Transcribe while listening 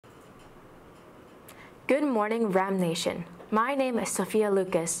Good morning, Ram Nation. My name is Zsofia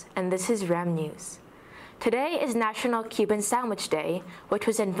Lukacs, and this is Ram News. Today is National Cuban Sandwich Day, which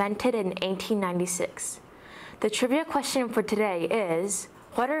was invented in 1896. The trivia question for today is,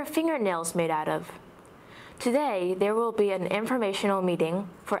 what are fingernails made out of? Today, there will be an informational meeting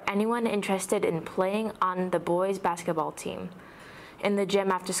for anyone interested in playing on the boys' basketball team in the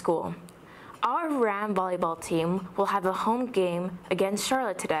gym after school. Our Ram volleyball team will have a home game against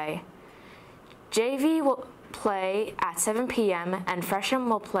Charlotte today. JV will play at 7 p.m. and freshmen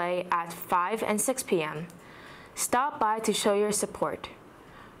will play at 5 and 6 p.m. Stop by to show your support.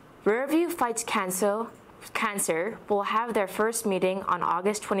 Riverview Fights Cancer will have their first meeting on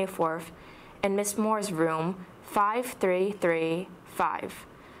August 24th in Miss Moore's room 5335.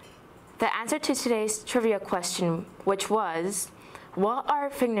 The answer to today's trivia question, which was, what are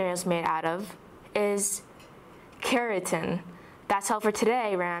fingernails made out of, is keratin. That's all for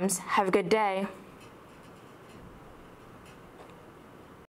today, Rams. Have a good day.